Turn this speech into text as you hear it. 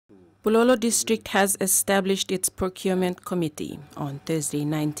Bulolo District has established its procurement committee. On Thursday,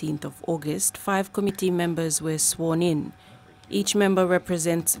 19th of August, 5 committee members were sworn in. Each member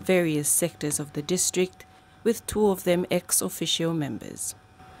represents various sectors of the district, with 2 of them ex-officio members.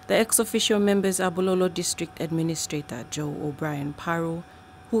 The ex-officio members are Bulolo District Administrator Joe O'Brien Paru,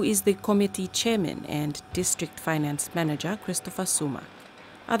 who is the committee chairman, and District Finance Manager Christopher Sumak.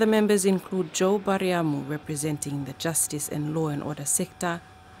 Other members include Joe Bariamu, representing the Justice and Law and Order sector,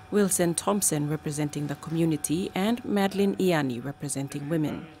 Wilson Thompson, representing the community, and Madeline Iani, representing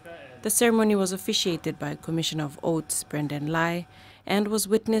women. The ceremony was officiated by Commissioner of Oaths Brendan Lai and was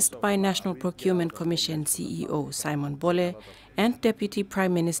witnessed by National Procurement Commission CEO Simon Bole and Deputy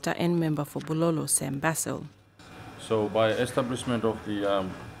Prime Minister and member for Bulolo Sam Bassel. So by establishment of the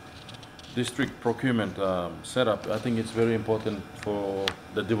district procurement setup, I think it's very important for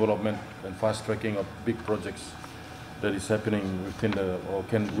the development and fast tracking of big projects that is happening within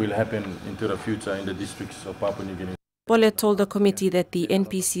will happen into the future in the districts of Papua New Guinea. Bole told the committee that the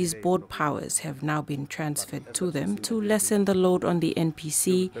NPC's board powers have now been transferred to them to lessen the load on the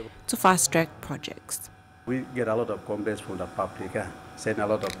NPC to fast-track projects. We get a lot of complaints from the public, saying a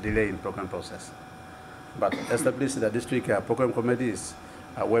lot of delay in program process. But establishing the district program committees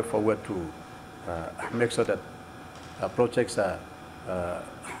a way forward to make sure that projects are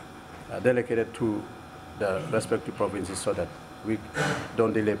delegated to the respective provinces so that we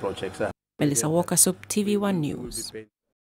don't delay projects. Melissa Walker, TVWAN News.